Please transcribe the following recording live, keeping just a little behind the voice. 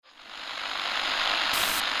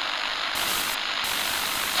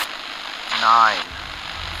9,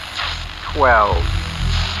 12,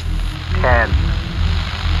 10,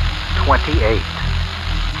 28,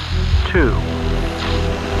 2,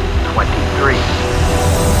 23.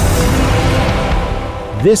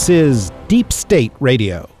 This is Deep State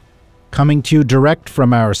Radio, coming to you direct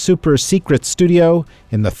from our super-secret studio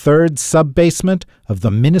in the third sub-basement of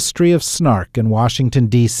the Ministry of Snark in Washington,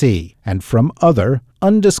 D.C., and from other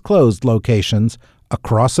undisclosed locations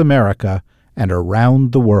across America and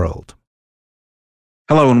around the world.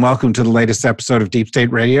 Hello and welcome to the latest episode of Deep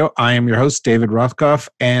State Radio. I am your host, David Rothkopf,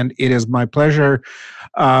 and it is my pleasure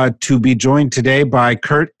to be joined today by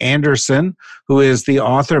Kurt Andersen, who is the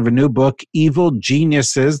author of a new book, Evil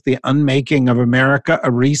Geniuses, The Unmaking of America,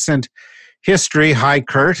 A Recent History. Hi,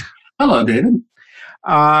 Kurt. Hello, David.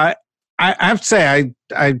 I have to say,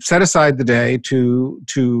 I set aside the day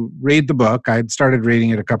to read the book. I had started reading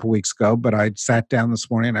it a couple weeks ago, but I sat down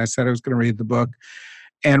this morning and I said I was going to read the book.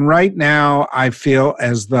 And right now, I feel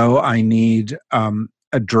as though I need a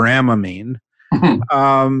Dramamine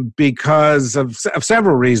because of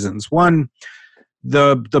several reasons. One,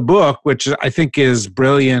 the book, which I think is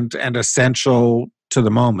brilliant and essential to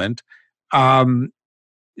the moment,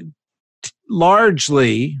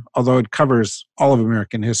 largely, although it covers all of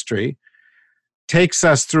American history, takes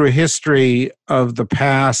us through a history of the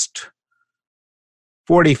past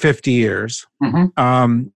 40, 50 years.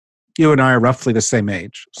 Mm-hmm. You and I are roughly the same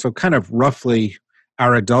age, so kind of roughly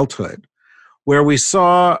our adulthood, where we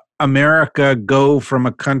saw America go from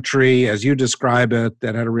a country, as you describe it,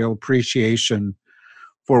 that had a real appreciation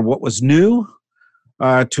for what was new,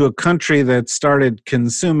 to a country that started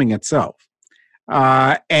consuming itself,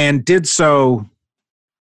 and did so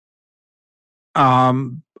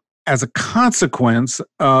as a consequence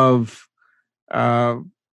of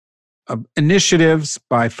initiatives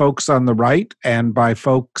by folks on the right and by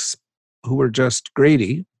folks who were just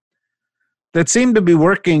greedy that seemed to be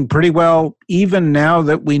working pretty well even now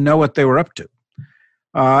that we know what they were up to.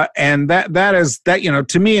 And that is,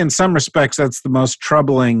 to me, in some respects, that's the most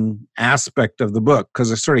troubling aspect of the book,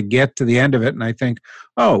 because I sort of get to the end of it and I think,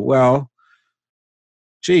 oh, well,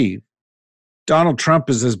 gee, Donald Trump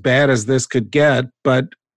is as bad as this could get, but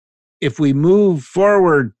if we move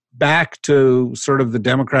forward back to sort of the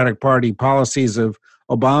Democratic Party policies of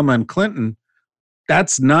Obama and Clinton,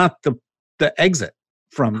 that's not the exit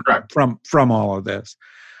from all of this.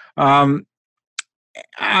 And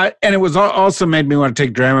it was also made me want to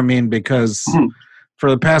take Dramamine because for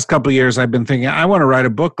the past couple of years I've been thinking I want to write a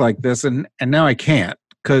book like this, and now I can't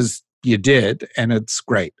because you did, and it's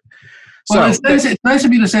great. Well, so it's nice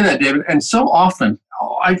of you to say that, David. And so often,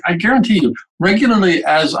 I guarantee you, regularly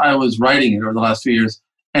as I was writing it over the last few years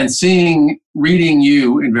and reading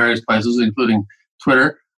you in various places, including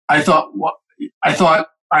Twitter, I thought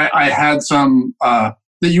I had some that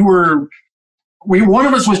you were. One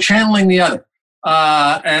of us was channeling the other,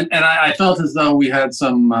 and I felt as though we had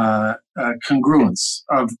some congruence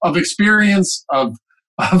of experience, of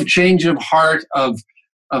change of heart, of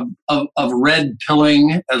red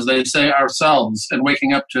pilling, as they say, ourselves, and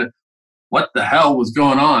waking up to what the hell was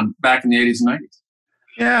going on back in the 80s and 90s.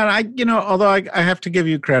 Yeah, and although I have to give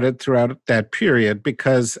you credit throughout that period,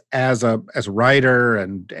 because as a writer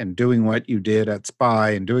and doing what you did at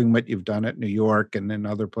SPY and doing what you've done at New York and in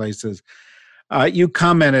other places, you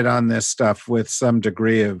commented on this stuff with some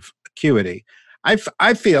degree of acuity. I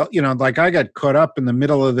feel, like I got caught up in the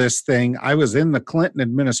middle of this thing. I was in the Clinton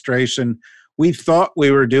administration. We thought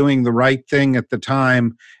we were doing the right thing at the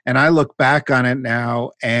time, and I look back on it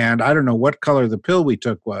now, and I don't know what color the pill we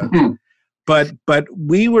took was. Mm-hmm. But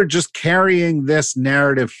we were just carrying this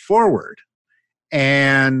narrative forward.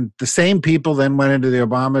 And the same people then went into the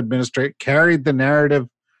Obama administration, carried the narrative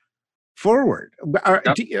forward.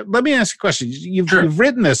 Yep. Let me ask you a question. You've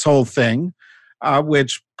written this whole thing,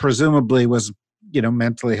 which presumably was,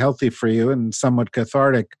 mentally healthy for you and somewhat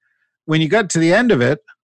cathartic. When you got to the end of it,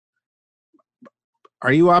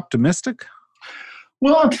 are you optimistic?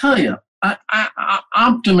 Well, I'll tell you,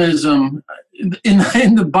 optimism in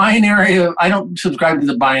the binary of, I don't subscribe to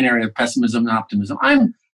the binary of pessimism and optimism. I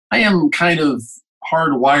am kind of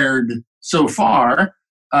hardwired so far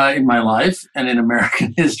in my life and in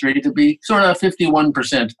American history to be sort of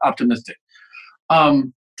 51% optimistic.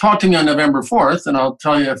 Talk to me on November 4th, and I'll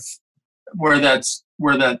tell you where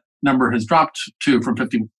that number has dropped to from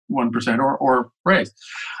 51% or raised.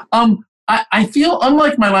 I feel,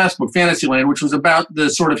 unlike my last book, Fantasyland, which was about the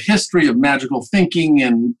sort of history of magical thinking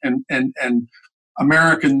and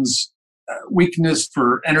Americans' weakness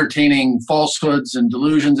for entertaining falsehoods and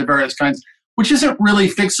delusions of various kinds, which isn't really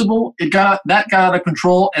fixable. That got out of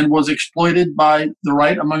control and was exploited by the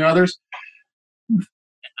right, among others.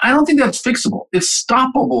 I don't think that's fixable. It's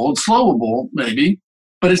stoppable, it's slowable, maybe,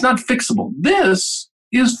 but it's not fixable. This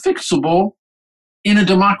is fixable in a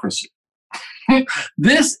democracy.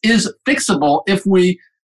 This is fixable if we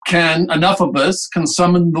can, enough of us can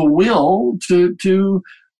summon the will to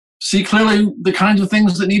see clearly the kinds of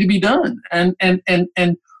things that need to be done and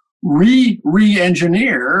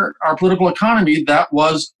re-engineer our political economy that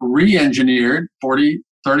was re-engineered 40,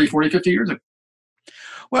 30, 40, 50 years ago.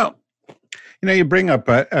 Well, you bring up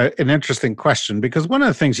an interesting question, because one of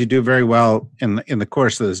the things you do very well in the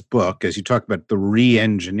course of this book, as you talk about the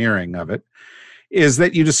re-engineering of it, is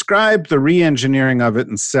that you describe the re-engineering of it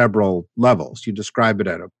in several levels. You describe it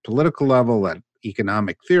at a political level, at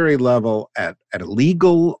economic theory level, at a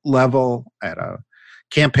legal level, at a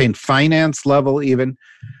campaign finance level even.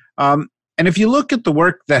 And if you look at the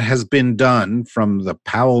work that has been done from the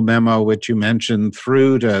Powell memo, which you mentioned,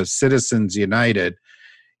 through to Citizens United,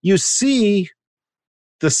 you see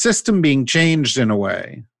the system being changed in a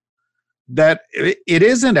way that it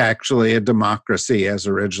isn't actually a democracy as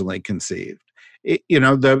originally conceived.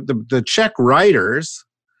 The check writers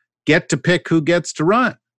get to pick who gets to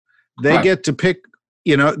run. They Right. get to pick,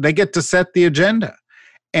 they get to set the agenda.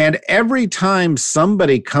 And every time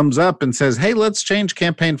somebody comes up and says, hey, let's change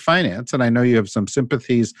campaign finance, and I know you have some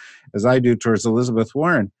sympathies, as I do, towards Elizabeth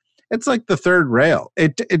Warren, it's like the third rail.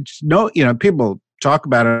 People talk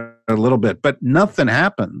about it a little bit, but nothing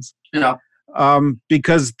happens. Yeah.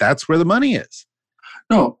 Because that's where the money is.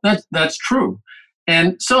 No, that's true.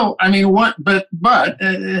 And so, I mean,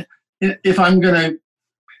 if I'm going to,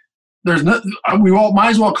 we all might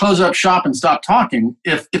as well close up shop and stop talking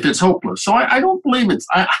if it's hopeless. So I don't believe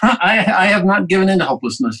I have not given into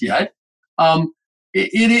hopelessness yet.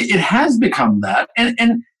 It has become that.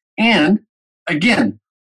 And again,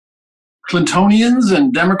 Clintonians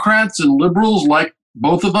and Democrats and liberals, like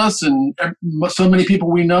both of us and so many people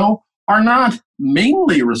we know, are not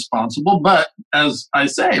mainly responsible, but as I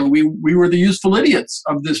say, we were the useful idiots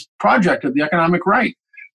of this project of the economic right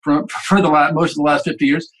for most of the last 50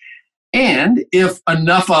 years. And if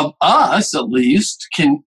enough of us, at least,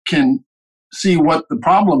 can see what the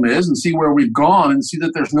problem is and see where we've gone and see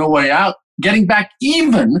that there's no way out, getting back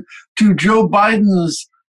even to Joe Biden's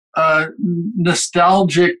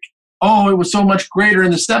nostalgic, oh, it was so much greater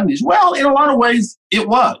in the 70s. Well, in a lot of ways, it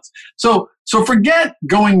was. So forget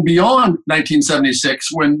going beyond 1976,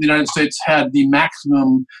 when the United States had the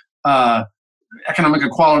maximum economic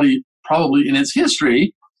equality probably in its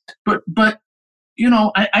history. But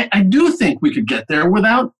I do think we could get there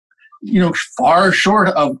without, far short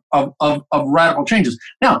of radical changes.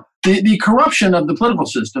 Now, the corruption of the political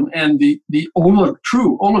system and the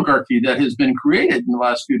true oligarchy that has been created in the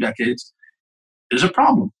last few decades is a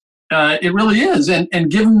problem. It really is. And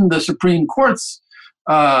given the Supreme Court's,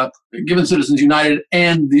 given Citizens United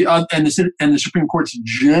and the Supreme Court's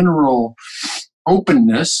general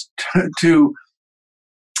openness to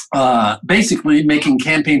basically making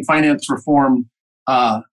campaign finance reform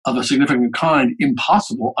of a significant kind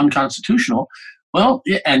impossible, unconstitutional. Well,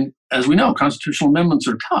 and as we know, constitutional amendments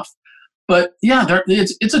are tough. But yeah,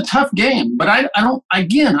 it's a tough game. But I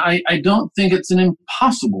don't think it's an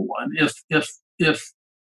impossible one. If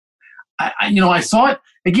I saw it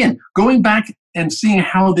again, going back and seeing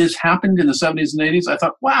how this happened in the 70s and 80s, I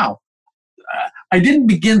thought, wow. I didn't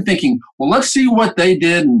begin thinking, well, let's see what they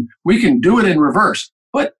did and we can do it in reverse.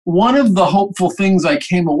 But one of the hopeful things I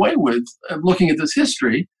came away with looking at this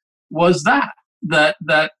history was that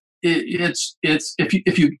it's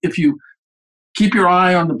if you keep your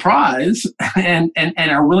eye on the prize and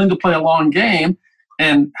are willing to play a long game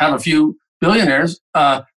and have a few billionaires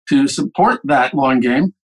to support that long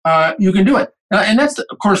game, you can do it. And that's,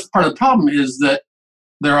 of course, part of the problem is that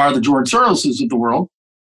there are the George Soroses of the world,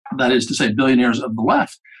 that is to say, billionaires of the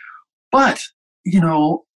left. But,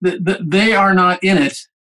 they are not in it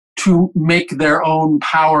to make their own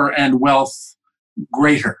power and wealth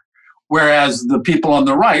greater. Whereas the people on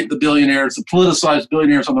the right, the billionaires, the politicized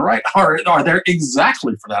billionaires on the right, are there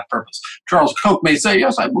exactly for that purpose. Charles Koch may say,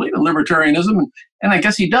 yes, I believe in libertarianism, and I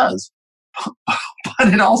guess he does. But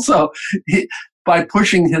it also, by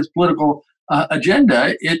pushing his political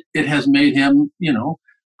agenda, it has made him,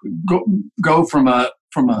 go from a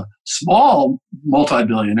small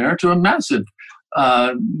multi-billionaire to a massive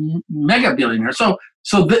mega billionaire. So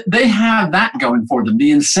they have that going for them,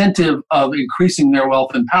 the incentive of increasing their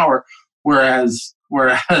wealth and power, whereas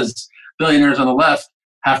billionaires on the left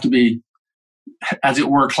have to be, as it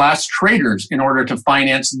were, class traders in order to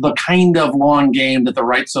finance the kind of long game that the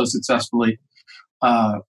right so successfully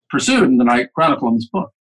pursued and that I chronicle in this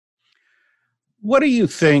book. What do you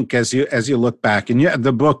think as you look back, and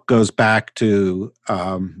the book goes back to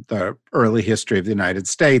the early history of the United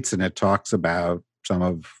States, and it talks about some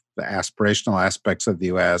of the aspirational aspects of the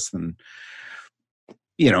U.S. and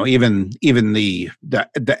even the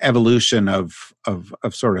evolution of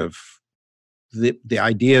sort of the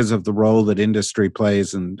ideas of the role that industry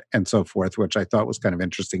plays and so forth, which I thought was kind of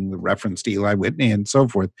interesting, the reference to Eli Whitney and so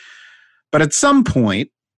forth. But at some point,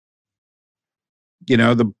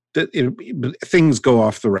 things go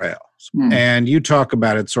off the rails. And you talk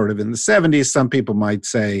about it sort of in the 70s. Some people might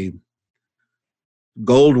say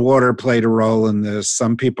Goldwater played a role in this.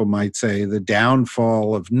 Some people might say the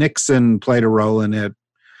downfall of Nixon played a role in it.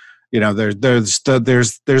 There's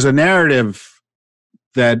a narrative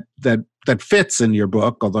that fits in your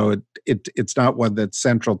book, although it's not one that's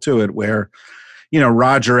central to it, where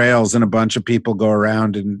Roger Ailes and a bunch of people go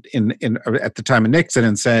around in at the time of Nixon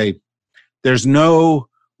and say there's no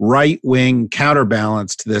right-wing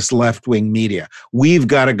counterbalance to this left-wing media. We've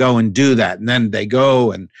got to go and do that. And then they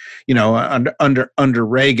go and, under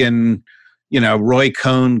Reagan, Roy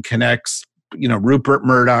Cohn connects, Rupert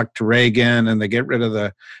Murdoch to Reagan, and they get rid of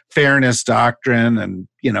the fairness doctrine. And,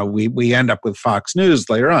 we end up with Fox News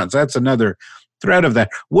later on. So that's another thread of that.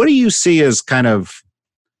 What do you see as kind of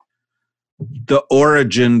the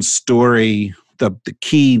origin story, the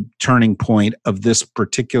key turning point of this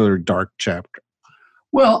particular dark chapter?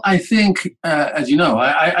 Well, I think, as you know,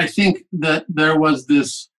 I think that there was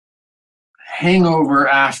this hangover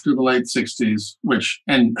after the late 60s,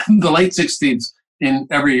 and the late 60s in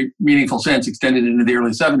every meaningful sense extended into the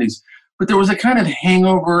early 70s. But there was a kind of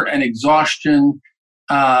hangover and exhaustion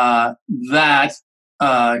that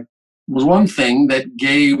was one thing that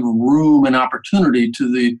gave room and opportunity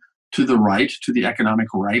to the right, to the economic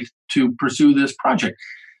right, to pursue this project.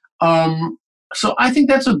 So I think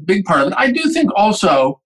that's a big part of it. I do think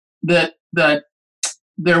also that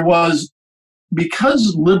there was,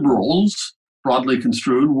 because liberals, broadly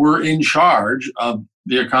construed, were in charge of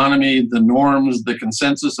the economy, the norms, the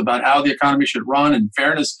consensus about how the economy should run, and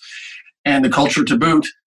fairness, and the culture to boot,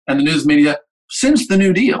 and the news media since the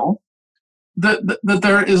New Deal, that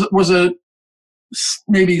there was a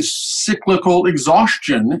maybe cyclical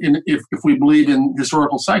exhaustion if we believe in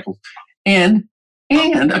historical cycles, and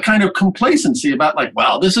a kind of complacency about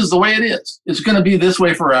this is the way it is. It's going to be this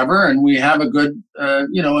way forever, and we have a good,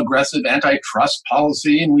 aggressive antitrust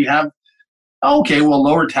policy, and we have, we'll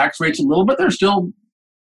lower tax rates a little, but there's still,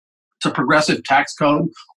 it's a progressive tax code.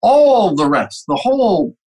 All the rest,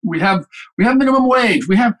 we have minimum wage,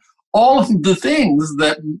 we have all of the things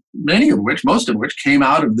that most of which came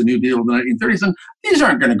out of the New Deal of the 1930s, and these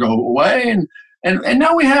aren't going to go away. And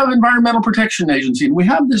now we have Environmental Protection Agency, and we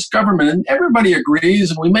have this government, and everybody agrees,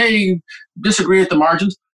 and we may disagree at the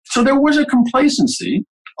margins. So there was a complacency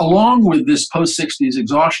along with this post-60s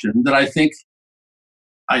exhaustion that I think,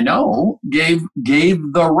 gave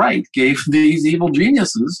these evil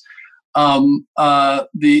geniuses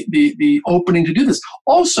the opening to do this.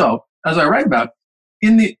 Also, as I write about,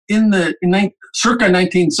 in circa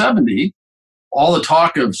 1970, all the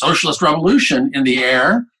talk of socialist revolution in the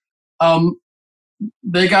air,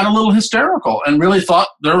 they got a little hysterical and really thought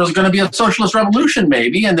there was going to be a socialist revolution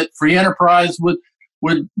maybe, and that free enterprise would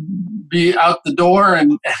be out the door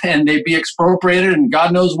and they'd be expropriated and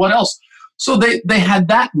God knows what else. So they had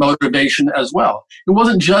that motivation as well. It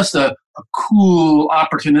wasn't just a cool,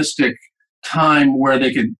 opportunistic time where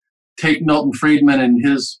they could take Milton Friedman and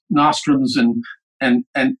his nostrums and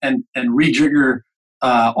rejigger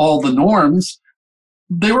all the norms.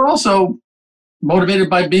 They were also motivated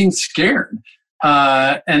by being scared.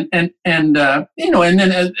 So that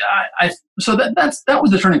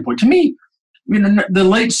was the turning point. To me, the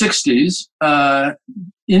late 60s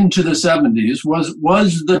into the 70s was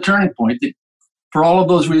the turning point that, for all of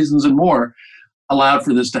those reasons and more, allowed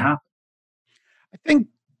for this to happen. I think,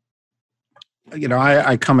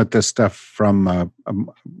 I come at this stuff from a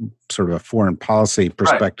sort of a foreign policy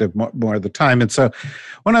perspective more of the time. And so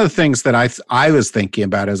one of the things that I was thinking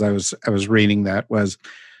about as I was reading that was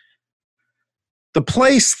the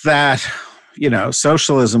place that,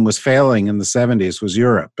 socialism was failing in the 70s was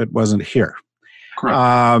Europe. It wasn't here.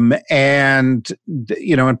 Correct. And,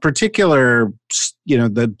 in particular,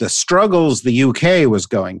 the struggles the UK was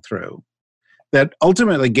going through that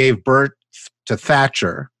ultimately gave birth to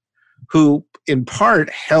Thatcher, who in part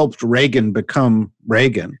helped Reagan become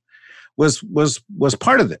Reagan, was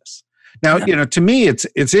part of this. Now, to me,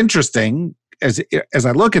 it's interesting as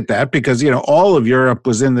I look at that, because, all of Europe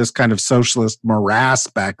was in this kind of socialist morass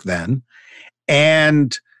back then.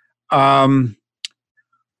 And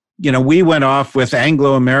we went off with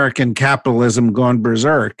Anglo-American capitalism going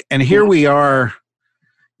berserk. And here we are,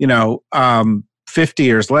 50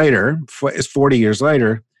 years later, 40 years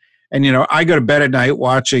later. And, I go to bed at night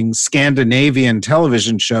watching Scandinavian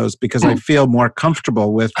television shows because I feel more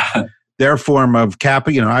comfortable with their form of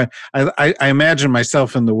capital. I imagine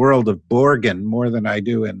myself in the world of Borgen more than I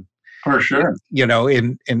do in, for sure,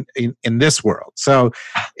 in this world. So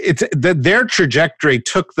it's their trajectory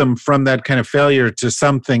took them from that kind of failure to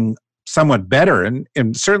something somewhat better.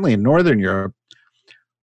 And certainly in Northern Europe,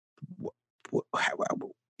 were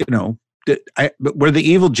the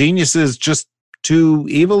evil geniuses just too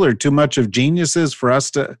evil or too much of geniuses for us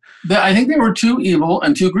to? I think they were too evil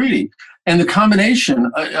and too greedy. And the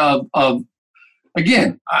combination of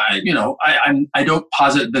again, I don't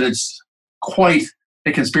posit that it's quite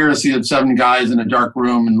a conspiracy of 7 guys in a dark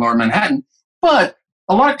room in Lower Manhattan, but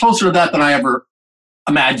a lot closer to that than I ever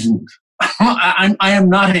imagined. I am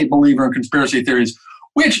not a believer in conspiracy theories,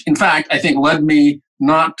 which in fact I think led me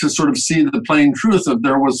not to sort of see the plain truth of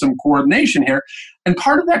there was some coordination here. And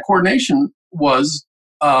part of that coordination was,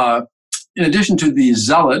 in addition to the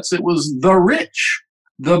zealots, it was the rich,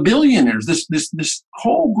 the billionaires, this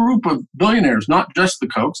whole group of billionaires, not just the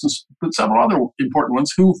Kochs, but several other important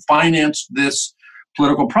ones who financed this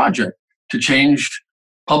political project to change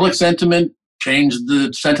public sentiment, change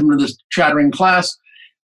the sentiment of this chattering class.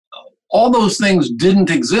 All those things didn't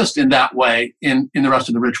exist in that way in the rest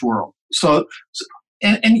of the rich world. So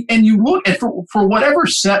and you look at for whatever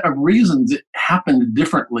set of reasons it happened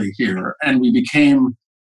differently here, and we became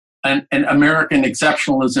an American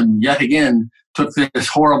exceptionalism yet again took this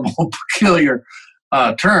horrible, peculiar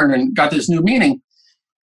turn and got this new meaning.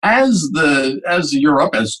 As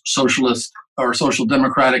Europe, as socialist or social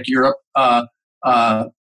democratic Europe,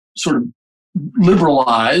 sort of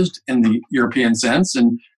liberalized in the European sense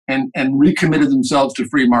and recommitted themselves to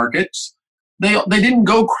free markets, they didn't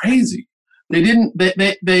go crazy.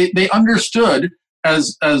 They understood,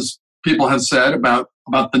 as people have said about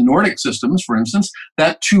the Nordic systems, for instance,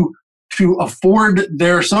 that to afford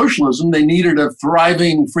their socialism, they needed a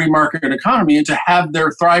thriving free market economy, and to have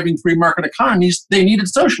their thriving free market economies, they needed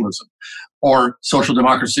socialism or social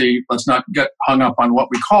democracy. Let's not get hung up on what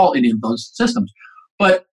we call any of those systems.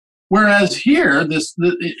 But whereas here in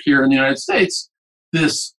the United States,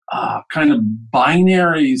 this kind of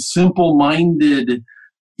binary, simple-minded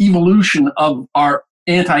evolution of our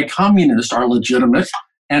our legitimate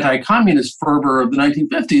anti-communist fervor of the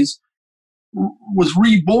 1950s was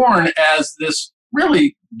reborn as this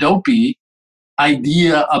really dopey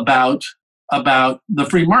idea about the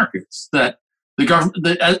free markets, that the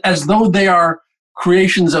government, as though they are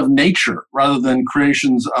creations of nature rather than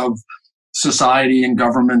creations of society and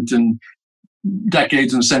government and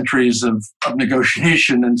decades and centuries of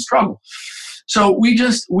negotiation and struggle. So we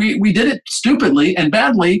did it stupidly and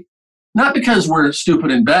badly, not because we're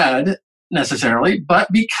stupid and bad necessarily, but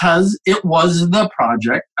because it was the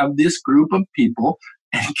project of this group of people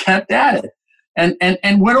and kept at it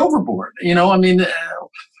and went overboard.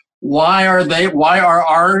 Why are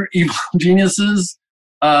our evil geniuses,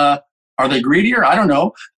 are they greedier? I don't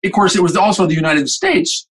know. Of course, it was also the United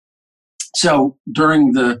States. So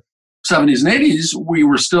during the 70s and 80s, we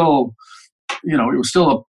were still, it was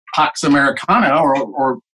still a Pax Americana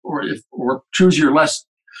or choose your less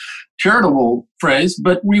charitable phrase,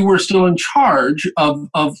 but we were still in charge of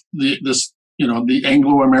the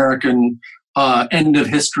Anglo-American end of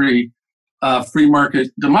history free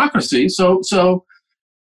market democracy. So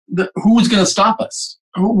who was going to stop us?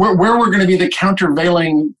 Where were going to be the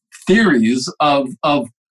countervailing theories of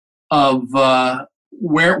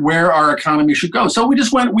where our economy should go? So we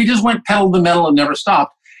just went pedal to the metal and never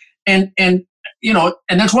stopped. And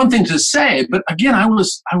that's one thing to say, but again, I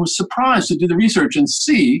was surprised to do the research and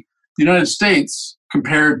see the United States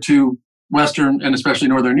compared to Western and especially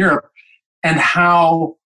Northern Europe, and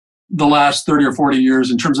how the last 30 or 40 years,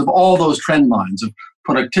 in terms of all those trend lines of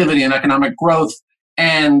productivity and economic growth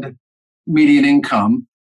and median income,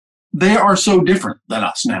 they are so different than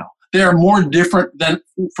us now. They are more different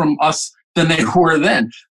from us than they were then.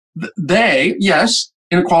 Yes,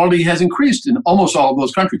 inequality has increased in almost all of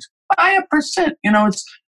those countries by 1%. It's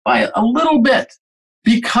by a little bit,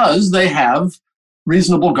 because they have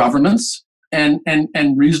reasonable governments and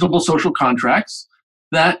reasonable social contracts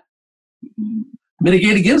that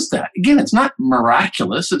mitigate against that. Again, it's not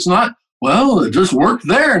miraculous. It's not, well, it just worked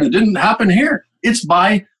there and it didn't happen here. It's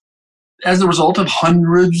as a result of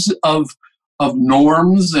hundreds of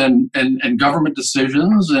norms and government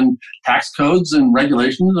decisions and tax codes and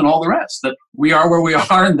regulations and all the rest, that we are where we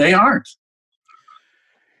are and they aren't.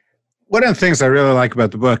 One of the things I really like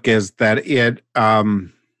about the book is that it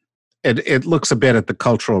it looks a bit at the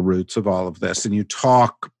cultural roots of all of this, and you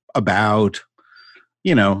talk about,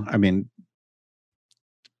 I mean,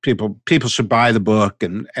 people should buy the book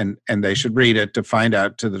and they should read it to find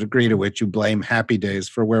out to the degree to which you blame Happy Days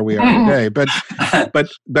for where we are today. But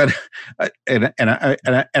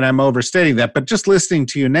I'm overstating that. But just listening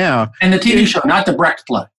to you now, and the TV show, not the Brecht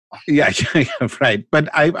play. Yeah, right. But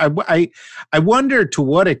I wonder to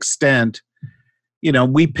what extent,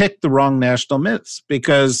 we picked the wrong national myths,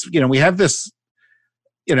 because we have this,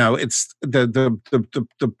 it's the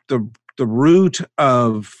root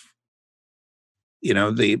of,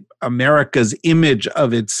 the America's image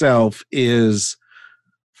of itself is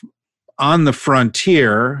on the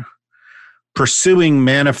frontier, pursuing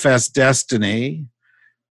manifest destiny,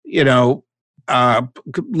 living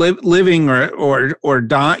or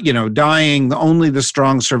die, dying. Only the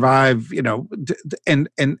strong survive. And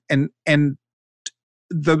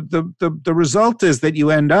the result is that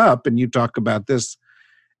you end up, and you talk about this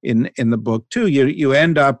in the book too. You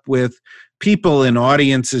end up with people in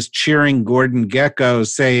audiences cheering Gordon Gekko,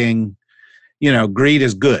 saying, greed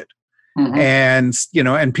is good. Mm-hmm.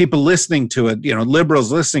 And people listening to it,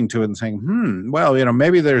 liberals listening to it and saying, well,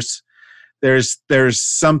 maybe there's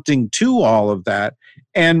something to all of that.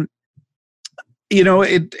 And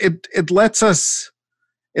it lets us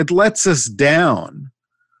down.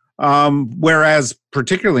 Whereas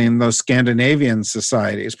particularly in those Scandinavian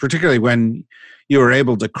societies, particularly when you were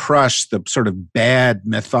able to crush the sort of bad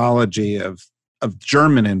mythology of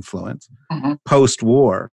German influence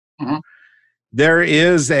post-war, there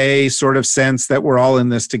is a sort of sense that we're all in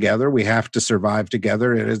this together. We have to survive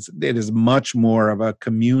together. It is much more of a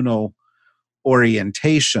communal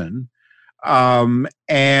orientation.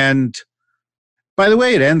 And by the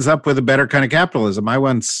way, it ends up with a better kind of capitalism. I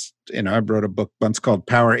wrote a book once called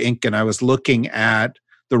Power Inc., and I was looking at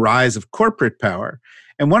the rise of corporate power.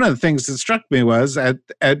 And one of the things that struck me was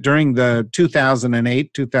during the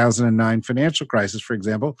 2008, 2009 financial crisis, for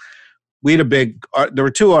example, we had there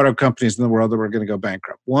were two auto companies in the world that were going to go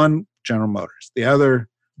bankrupt. One, General Motors, the other,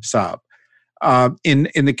 Saab. In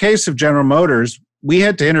the case of General Motors, we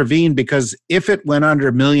had to intervene because if it went under,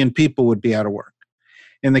 1 million people would be out of work.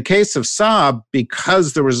 In the case of Saab,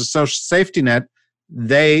 because there was a social safety net,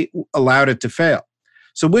 they allowed it to fail.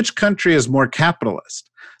 So which country is more capitalist?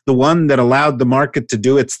 The one that allowed the market to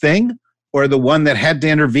do its thing, or the one that had to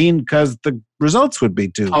intervene because the results would be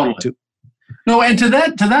too? No, and to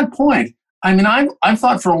that point, I mean, I've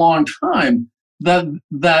thought for a long time that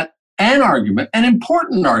an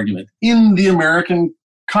important argument in the American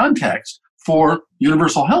context for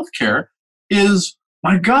universal health care is,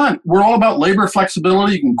 my God, we're all about labor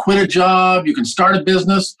flexibility. You can quit a job, you can start a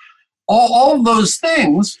business. All of those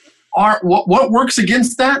things are what works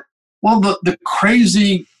against that? Well, the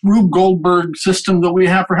crazy Rube Goldberg system that we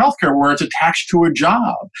have for healthcare, where it's attached to a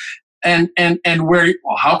job, and where,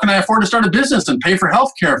 well, how can I afford to start a business and pay for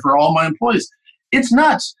healthcare for all my employees? It's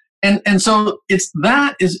nuts, and so it's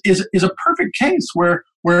that is a perfect case where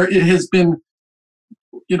it has been,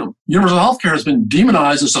 universal healthcare has been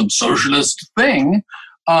demonized as some socialist thing.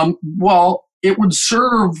 Well, it would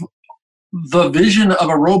serve the vision of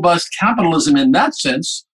a robust capitalism in that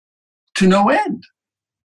sense to no end.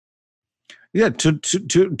 Yeah, to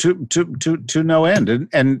no end,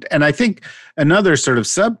 and I think another sort of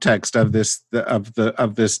subtext of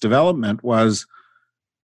this development was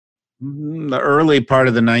the early part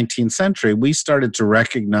of the 19th century. We started to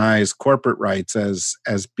recognize corporate rights as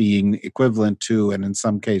being equivalent to, and in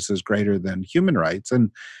some cases greater than, human rights.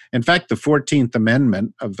 And in fact, the 14th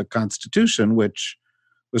Amendment of the Constitution, which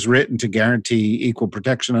was written to guarantee equal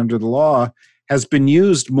protection under the law, has been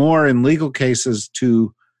used more in legal cases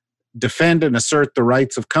to defend and assert the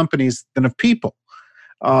rights of companies than of people.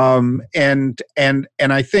 And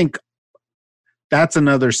I think that's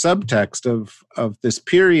another subtext of this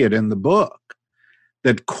period in the book,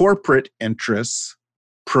 that corporate interests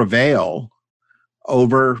prevail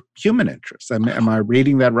over human interests. Am I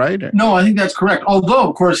reading that right? No, I think that's correct. Although,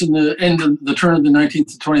 of course, in the end of the turn of the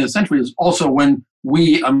 19th to 20th century is also when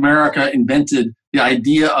we, America, invented the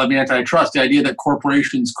idea of antitrust, the idea that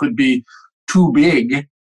corporations could be too big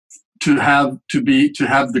to have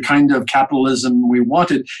the kind of capitalism we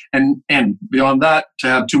wanted, and beyond that, to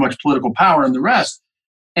have too much political power and the rest.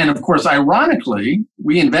 And of course, ironically,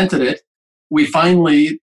 we invented it. We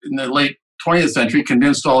finally, in the late 20th century,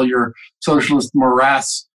 convinced all your socialist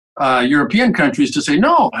morass European countries to say,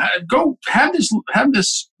 no, go have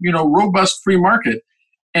this robust free market.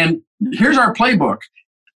 And here's our playbook.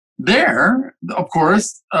 There, of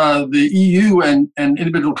course, the EU and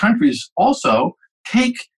individual countries also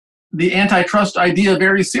take the antitrust idea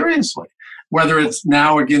very seriously. whether it's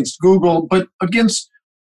now against Google, but against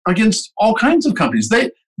all kinds of companies.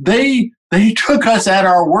 They took us at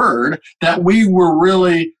our word that we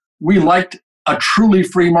liked a truly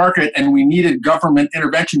free market, and we needed government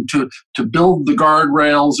intervention to build the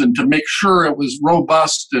guardrails and to make sure it was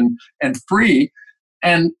robust and free.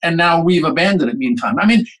 And now we've abandoned it meantime. I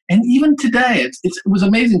mean, and even today, it was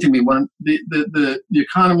amazing to me when the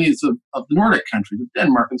economies of the Nordic countries, of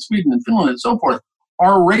Denmark and Sweden and Finland and so forth,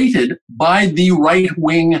 are rated by the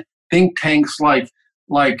right-wing think tanks like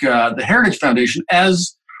the Heritage Foundation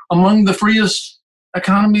as among the freest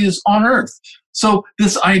economies on earth. So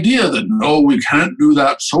this idea that, no, we can't do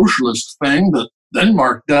that socialist thing that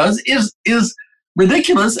Denmark does is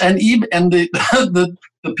ridiculous, and the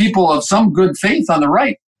people of some good faith on the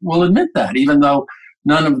right will admit that, even though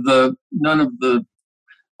none of the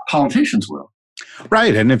politicians will.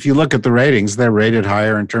 Right, and if you look at the ratings, they're rated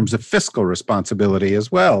higher in terms of fiscal responsibility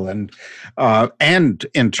as well, and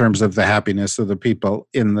in terms of the happiness of the people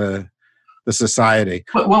in the society.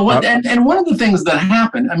 And one of the things that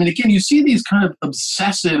happened, I mean, again, you see these kind of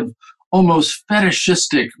obsessive, almost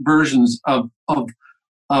fetishistic versions of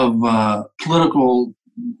political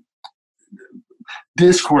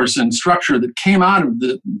discourse and structure that came out of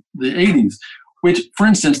the 80s, which, for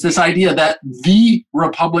instance, this idea that the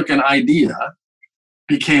Republican idea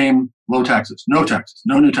became low taxes, no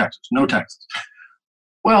new taxes, no taxes.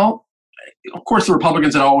 Well, of course, the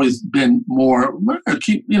Republicans had always been more,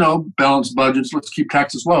 keep, balanced budgets, let's keep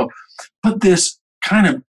taxes low. But this kind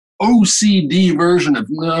of OCD version of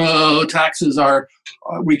no, taxes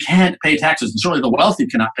we can't pay taxes, and certainly the wealthy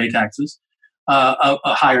cannot pay taxes,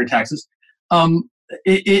 higher taxes. And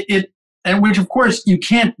which, of course, you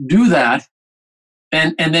can't do that.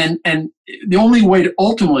 And the only way to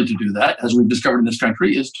ultimately to do that, as we've discovered in this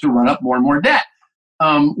country, is to run up more and more debt,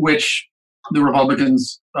 which the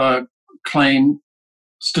Republicans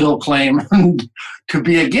still claim to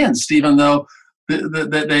be against, even though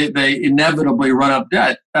they inevitably run up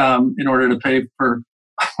debt in order to pay for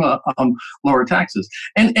lower taxes.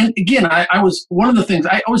 And again, I was one of the things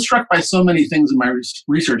I was struck by so many things in my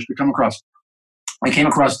research to come across. I came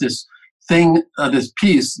across this thing, this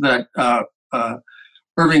piece that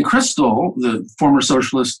Irving Kristol, the former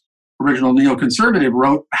socialist, original neoconservative,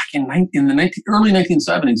 wrote back in the early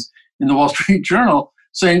 1970s in the Wall Street Journal,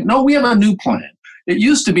 saying, no, we have a new plan. It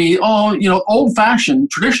used to be,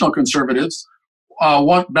 old-fashioned traditional conservatives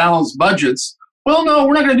want balanced budgets. Well, no,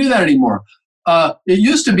 we're not going to do that anymore. It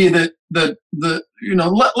used to be that let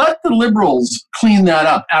the liberals clean that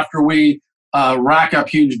up after we rack up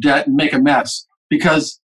huge debt and make a mess,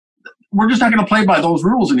 because we're just not going to play by those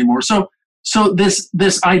rules anymore. So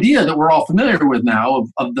this idea that we're all familiar with now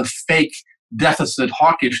of the fake deficit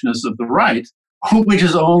hawkishness of the right, which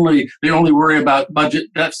is they only worry about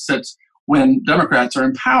budget deficits when Democrats are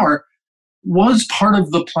in power, was part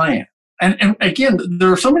of the plan. And again,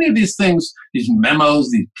 there are so many of these things, these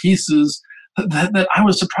memos, these pieces, that I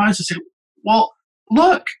was surprised to say, well,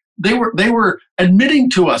 look, they were admitting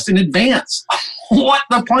to us in advance what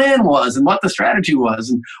the plan was and what the strategy was.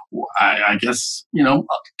 And I guess,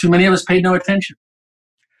 too many of us paid no attention.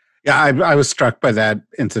 Yeah, I was struck by that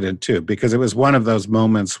incident too, because it was one of those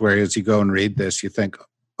moments where, as you go and read this, you think,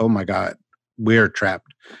 "Oh my God, we're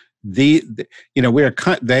trapped." There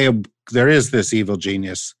is this evil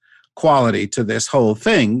genius quality to this whole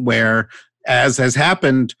thing, where, as has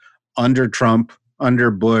happened under Trump,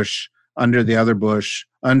 under Bush, under the other Bush,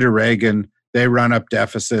 under Reagan, they run up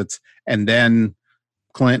deficits, and then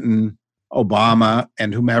Clinton, Obama,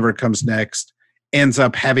 and whomever comes next ends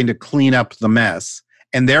up having to clean up the mess,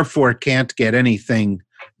 and therefore can't get anything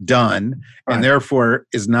done, right, and therefore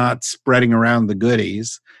is not spreading around the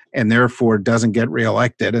goodies, and therefore doesn't get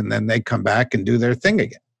reelected, and then they come back and do their thing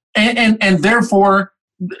again. And therefore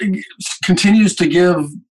continues to give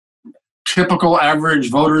typical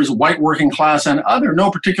average voters, white working class and other,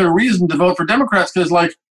 no particular reason to vote for Democrats, because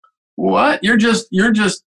what? You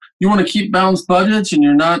want to keep balanced budgets and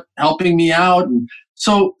you're not helping me out. And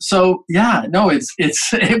so yeah, no,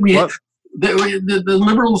 the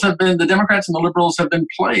liberals have been, the Democrats and the liberals have been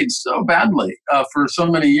played so badly for so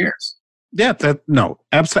many years. Yeah,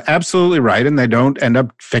 absolutely right. And they don't end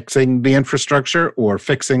up fixing the infrastructure or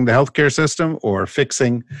fixing the healthcare system or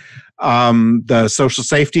fixing the social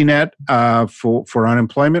safety net for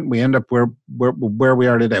unemployment. We end up where we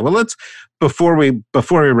are today. Well, before we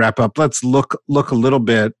wrap up, let's look a little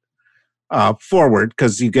bit forward,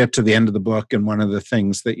 because you get to the end of the book, and one of the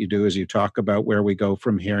things that you do is you talk about where we go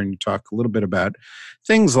from here, and you talk a little bit about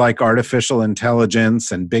things like artificial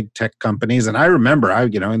intelligence and big tech companies. And I remember,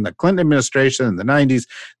 in the Clinton administration in the 90s,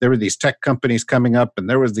 there were these tech companies coming up, and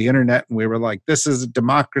there was the internet, and we were like, this is a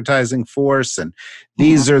democratizing force, and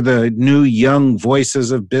these are the new young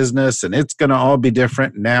voices of business, and it's going to all be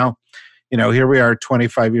different. Now, here we are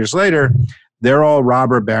 25 years later, they're all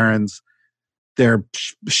robber barons. They're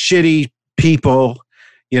shitty people.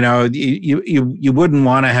 You wouldn't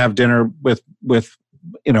want to have dinner with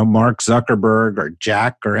Mark Zuckerberg or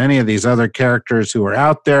Jack or any of these other characters who are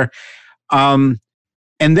out there. And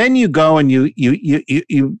then you go and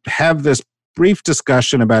you have this brief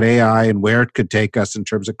discussion about AI and where it could take us in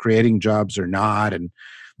terms of creating jobs or not. And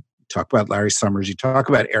you talk about Larry Summers, you talk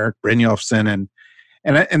about Eric Brynjolfsson, and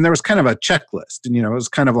there was kind of a checklist. And, it was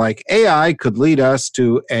kind of like AI could lead us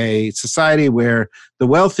to a society where the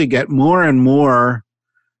wealthy get more and more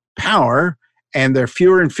power, and there are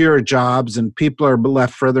fewer and fewer jobs, and people are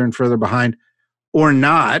left further and further behind, or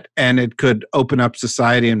not. And it could open up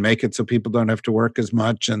society and make it so people don't have to work as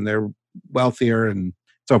much, and they're wealthier and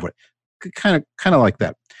so forth. Kind of like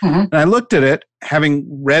that. And I looked at it, having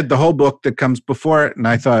read the whole book that comes before it, and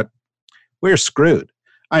I thought, we're screwed.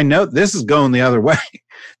 I know this is going the other way.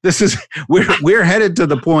 We're headed to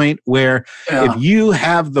the point where if you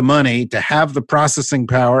have the money to have the processing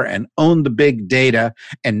power and own the big data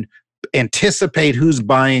and anticipate who's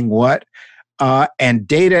buying what, and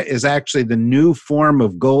data is actually the new form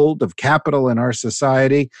of gold, of capital in our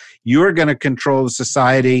society, you're going to control the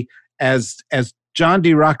society as John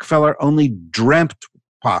D. Rockefeller only dreamt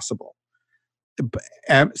possible.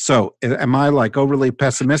 So, am I like overly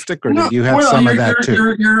pessimistic, or did you have some of that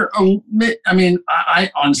too? I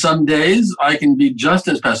on some days I can be just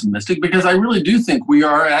as pessimistic, because I really do think we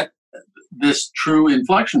are at this true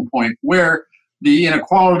inflection point where the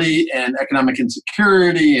inequality and economic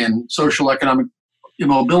insecurity and social economic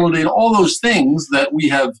immobility and all those things that we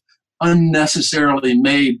have unnecessarily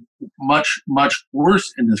made much, much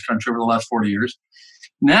worse in this country over the last 40 years.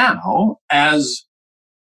 Now, as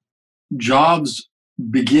jobs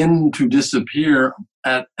begin to disappear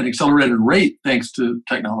at an accelerated rate thanks to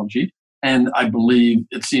technology, and I believe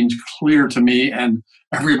it seems clear to me, and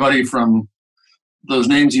everybody from those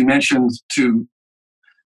names you mentioned to,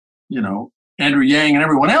 Andrew Yang and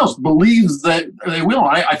everyone else believes that they will.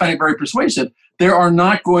 I find it very persuasive. There are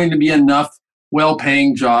not going to be enough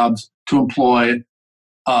well-paying jobs to employ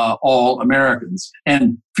all Americans,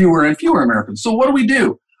 and fewer Americans. So what do we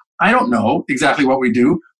do? I don't know exactly what we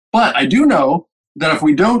do. But I do know that if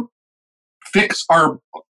we don't fix our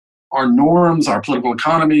norms, our political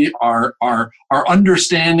economy, our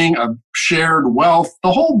understanding of shared wealth,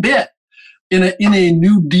 the whole bit, in a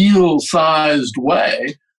New Deal sized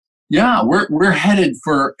way, we're headed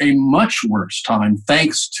for a much worse time,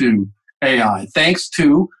 thanks to AI, thanks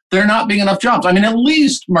to there not being enough jobs. I mean, at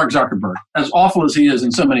least Mark Zuckerberg, as awful as he is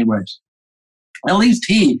in so many ways, at least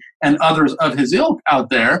he and others of his ilk out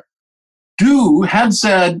there have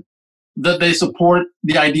said that they support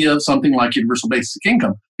the idea of something like universal basic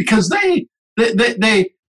income, because they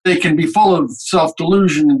can be full of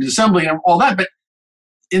self-delusion and dissembling and all that. But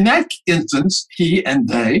in that instance, he and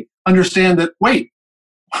they understand that, wait,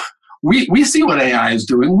 we see what AI is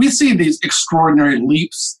doing. We see these extraordinary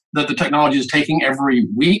leaps that the technology is taking every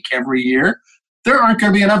week, every year. There aren't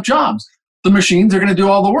going to be enough jobs. The machines are going to do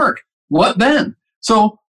all the work. What then?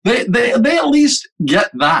 So They at least get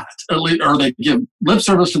that, or they give lip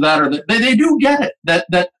service to that, or they do get it,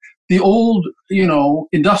 that the old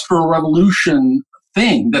industrial revolution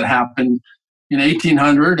thing that happened in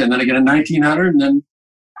 1800 and then again in 1900 and then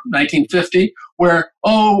 1950, where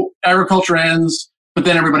agriculture ends, but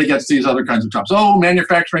then everybody gets these other kinds of jobs.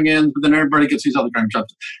 Manufacturing ends, but then everybody gets these other kinds of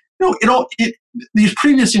jobs. These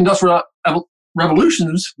previous industrial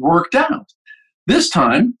revolutions worked out. This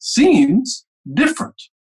time seems different.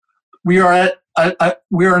 We are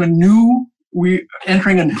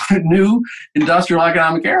entering a new industrial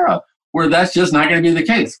economic era where that's just not going to be the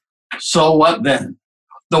case. So what then?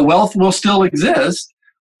 The wealth will still exist,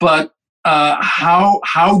 but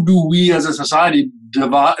how do we as a society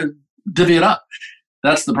divvy it up?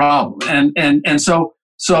 That's the problem. And so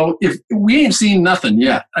if we ain't seen nothing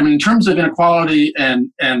yet, I mean, in terms of inequality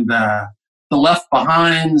and the left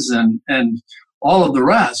behinds and all of the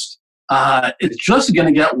rest, it's just going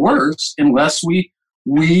to get worse unless we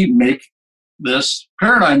make this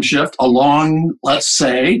paradigm shift along, let's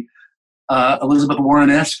say, Elizabeth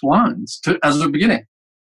Warren-esque lines as the beginning.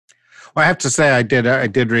 Well, I have to say, I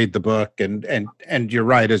did read the book, and you're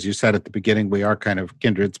right, as you said at the beginning, we are kind of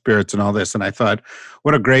kindred spirits and all this. And I thought,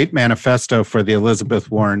 what a great manifesto for the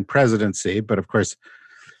Elizabeth Warren presidency. But of course,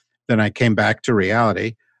 then I came back to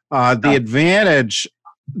reality. The advantage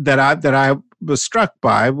that I was struck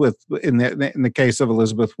by in the case of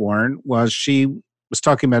Elizabeth Warren was she was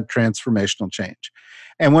talking about transformational change,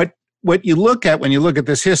 and what you look at when you look at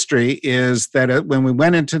this history is that when we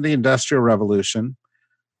went into the Industrial Revolution,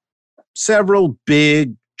 several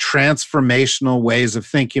big transformational ways of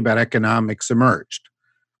thinking about economics emerged.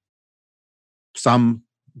 Some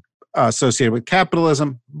associated with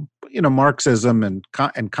capitalism, Marxism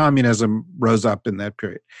and communism rose up in that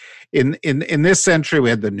period. In this century, we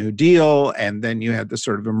had the New Deal, and then you had the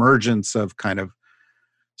sort of emergence of kind of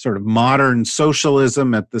sort of modern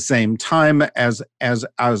socialism at the same time as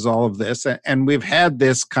all of this, and we've had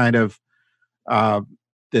this kind of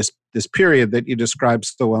this period that you describe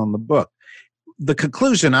so well in the book. The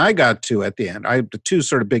conclusion I got to at the end, I have two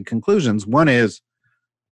sort of big conclusions. One is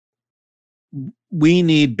we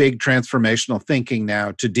need big transformational thinking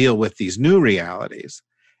now to deal with these new realities.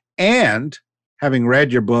 And having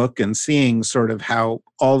read your book and seeing sort of how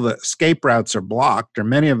all the escape routes are blocked, or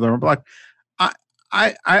many of them are blocked,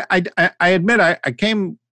 I admit I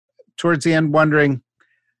came towards the end wondering,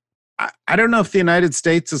 I don't know if the United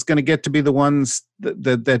States is going to get to be the ones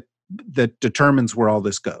that determines where all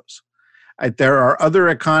this goes. There are other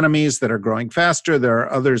economies that are growing faster. There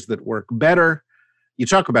are others that work better. You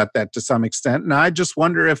talk about that to some extent. And I just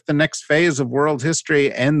wonder if the next phase of world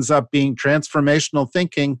history ends up being transformational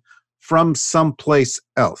thinking from someplace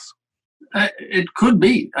else. It could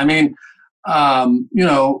be. I mean,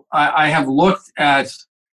 I have looked at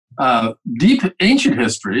deep ancient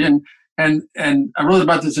history, and I wrote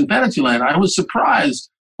about this in Fantasyland. I was surprised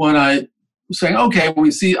when I was saying, okay,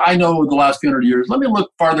 I know the last few hundred years. Let me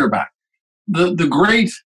look farther back. The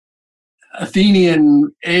great Athenian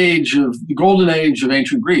age the golden age of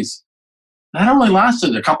ancient Greece, that only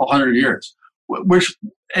lasted a couple hundred years,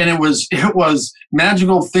 and it was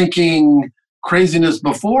magical thinking craziness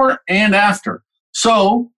before and after.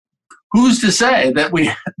 So who's to say that we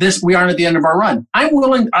aren't at the end of our run? I'm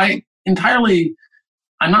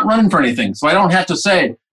not running for anything, so I don't have to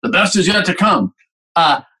say the best is yet to come.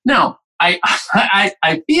 Now, I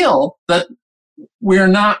feel that we're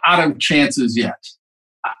not out of chances yet,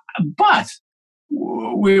 but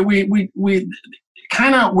we're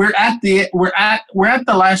at the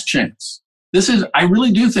last chance. I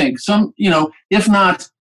really do think if not,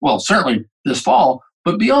 well, certainly this fall,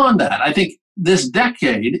 but beyond that, I think this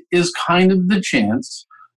decade is kind of the chance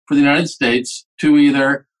for the United States to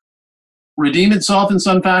either redeem itself in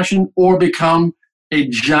some fashion or become a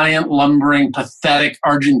giant, lumbering, pathetic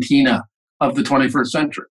Argentina of the 21st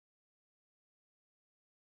century.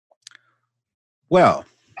 Well,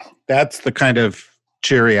 that's the kind of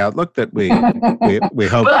cheery outlook that we hope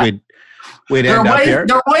we'd end up here.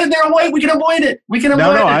 There are ways we can avoid it. We can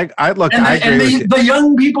avoid it. I agree with you. The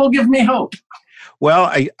young people give me hope.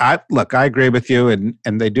 Well, I agree with you,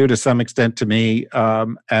 and they do to some extent to me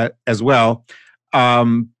as well.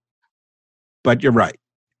 But you're right.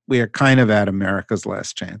 We are kind of at America's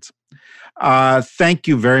last chance. Thank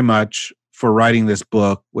you very much for writing this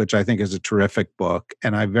book, which I think is a terrific book.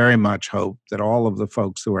 And I very much hope that all of the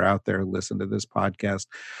folks who are out there who listen to this podcast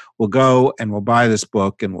will go and will buy this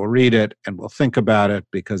book and will read it and will think about it,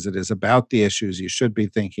 because it is about the issues you should be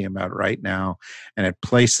thinking about right now. And it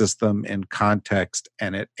places them in context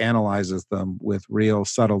and it analyzes them with real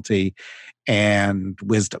subtlety and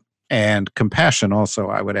wisdom. And compassion also,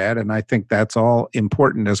 I would add. And I think that's all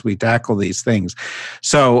important as we tackle these things.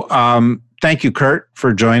 So thank you, Kurt,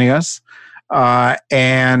 for joining us.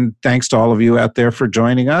 And thanks to all of you out there for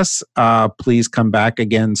joining us. Please come back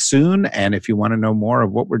again soon. And if you want to know more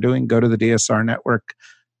of what we're doing, go to the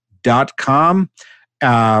dsrnetwork.com.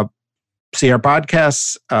 See our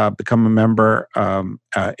podcasts, become a member.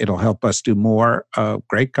 It'll help us do more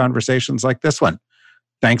great conversations like this one.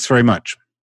 Thanks very much.